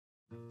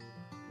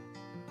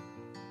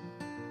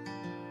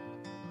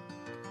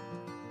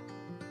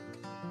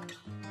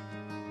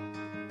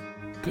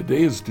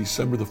Today is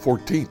December the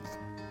 14th.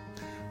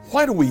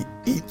 Why do we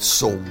eat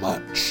so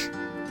much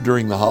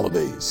during the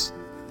holidays?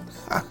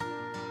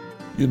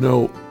 You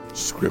know,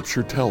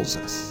 Scripture tells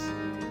us.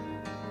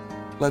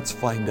 Let's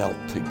find out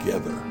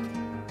together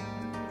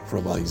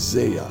from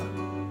Isaiah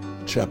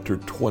chapter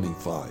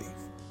 25.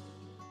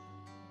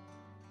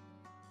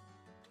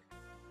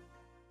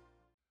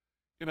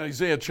 In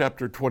Isaiah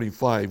chapter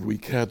 25, we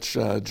catch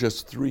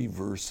just 3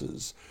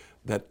 verses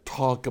that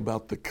talk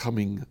about the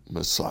coming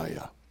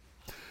Messiah.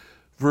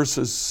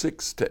 Verses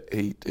 6 to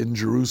 8, in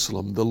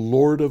Jerusalem, the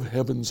Lord of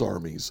heaven's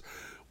armies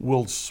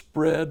will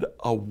spread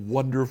a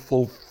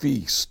wonderful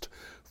feast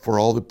for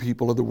all the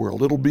people of the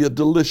world. It'll be a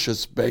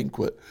delicious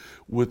banquet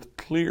with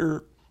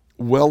clear,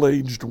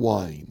 well-aged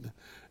wine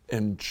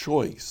and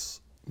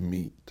choice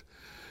meat.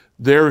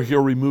 There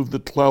he'll remove the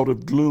cloud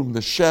of gloom,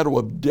 the shadow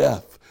of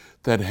death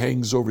that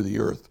hangs over the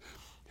earth.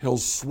 He'll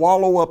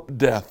swallow up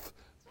death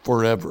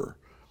forever.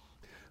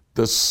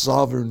 The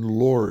sovereign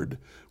Lord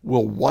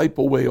will wipe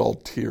away all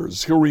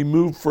tears. He'll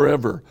remove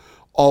forever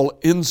all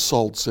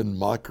insults and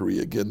mockery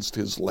against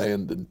his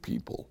land and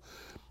people.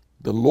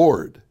 The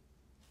Lord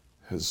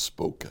has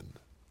spoken.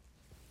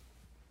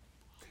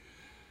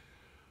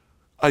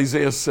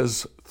 Isaiah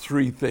says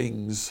 3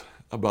 things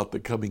about the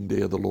coming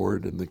day of the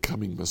Lord and the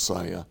coming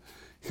Messiah.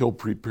 He'll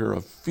prepare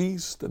a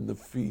feast, and the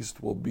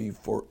feast will be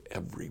for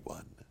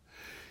everyone.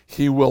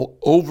 He will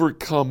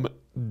overcome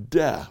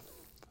death,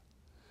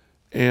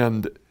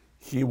 and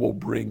he will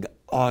bring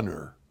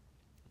honor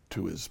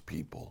to his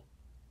people.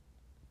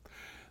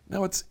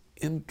 Now it's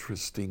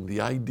interesting,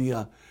 the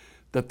idea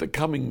that the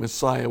coming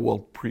Messiah will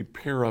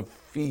prepare a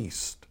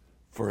feast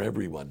for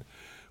everyone.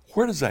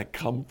 Where does that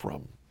come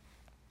from?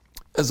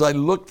 As I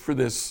looked for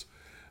this,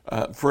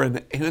 for an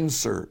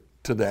answer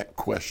to that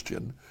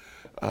question,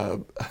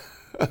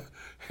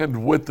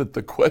 and with it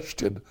the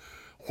question,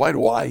 why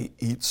do I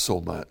eat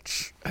so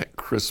much at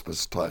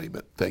Christmas time,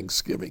 at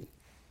Thanksgiving?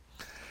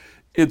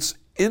 It's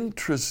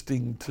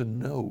interesting to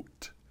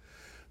note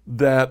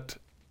that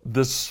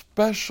the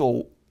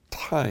special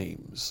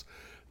times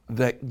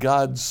that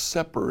God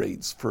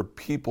separates for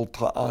people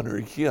to honor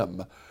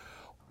him,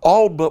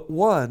 all but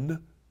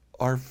one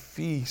are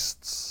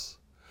feasts.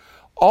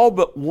 All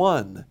but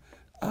one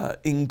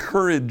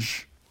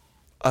encourage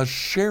a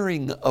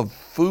sharing of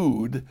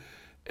food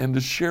and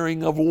a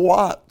sharing of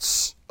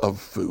lots of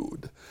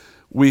food.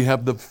 We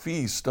have the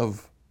Feast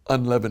of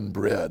Unleavened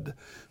Bread,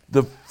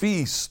 the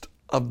Feast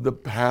of the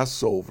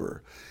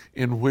Passover,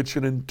 in which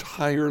an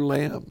entire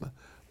lamb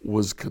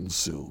was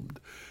consumed,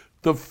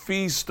 the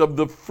Feast of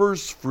the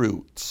First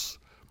Fruits.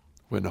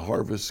 When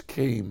harvest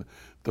came,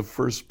 the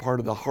first part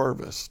of the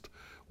harvest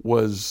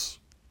was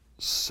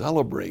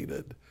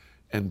celebrated,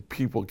 and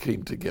people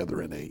came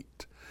together and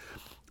ate.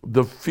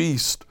 The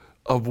Feast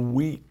of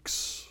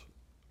Weeks,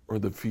 or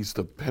the Feast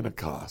of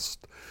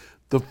Pentecost,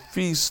 the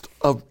Feast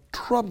of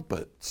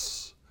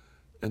Trumpets,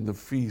 and the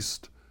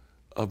Feast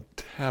of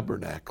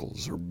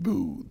Tabernacles or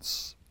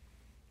Booths.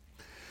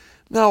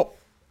 Now,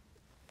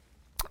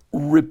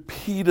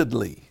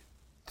 repeatedly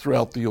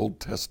throughout the Old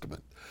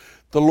Testament,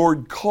 the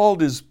Lord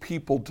called his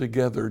people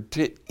together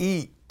to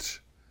eat.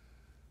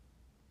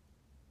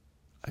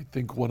 I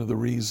think one of the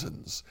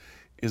reasons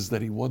is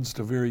that he wants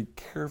to very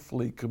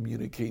carefully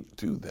communicate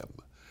to them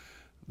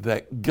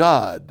that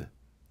God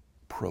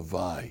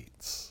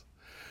provides.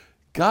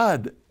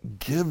 God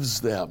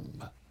gives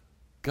them,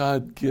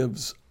 God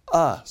gives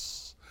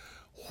us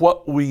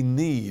what we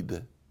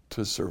need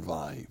to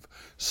survive,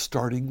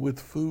 starting with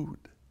food.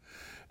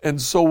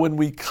 And so when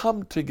we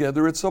come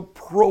together, it's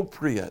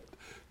appropriate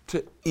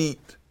to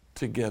eat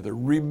together,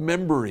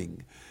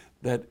 remembering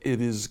that it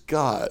is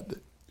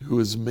God who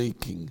is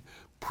making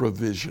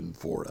provision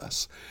for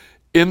us.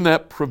 In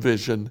that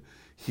provision,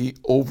 he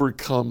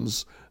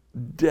overcomes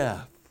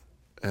death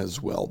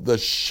as well, the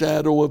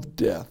shadow of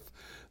death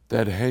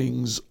that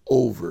hangs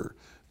over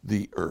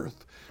the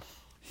earth.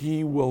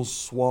 He will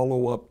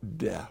swallow up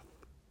death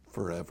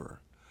forever.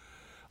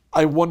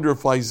 I wonder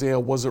if Isaiah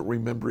wasn't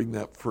remembering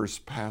that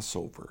first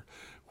Passover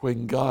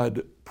when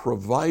God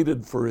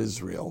provided for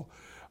Israel.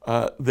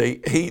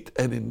 They ate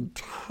an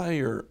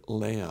entire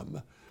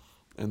lamb,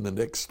 and the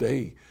next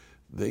day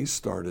they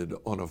started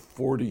on a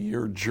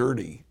 40-year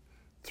journey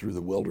through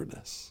the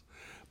wilderness.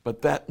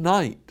 But that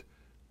night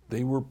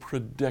they were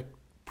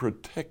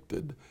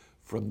protected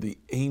from the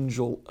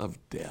angel of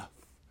death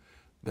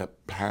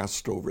that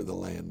passed over the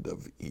land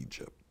of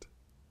Egypt.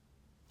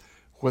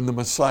 When the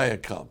Messiah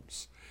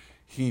comes,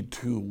 he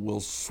too will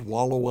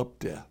swallow up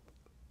death.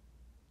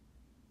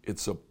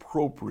 It's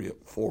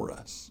appropriate for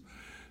us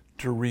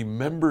to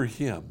remember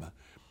him,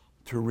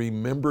 to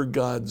remember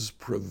God's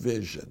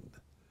provision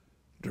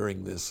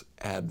during this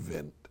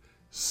Advent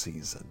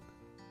season.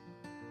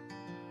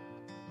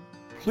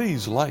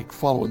 Please like,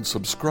 follow, and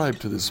subscribe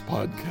to this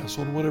podcast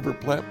on whatever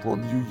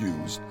platform you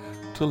use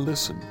to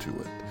listen to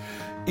it.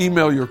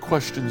 Email your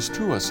questions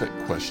to us at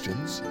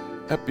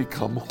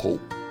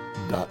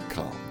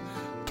questions@becomehope.com.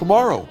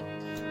 Tomorrow,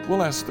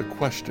 we'll ask the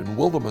question,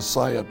 will the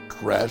Messiah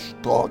trash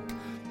talk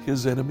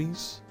his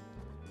enemies?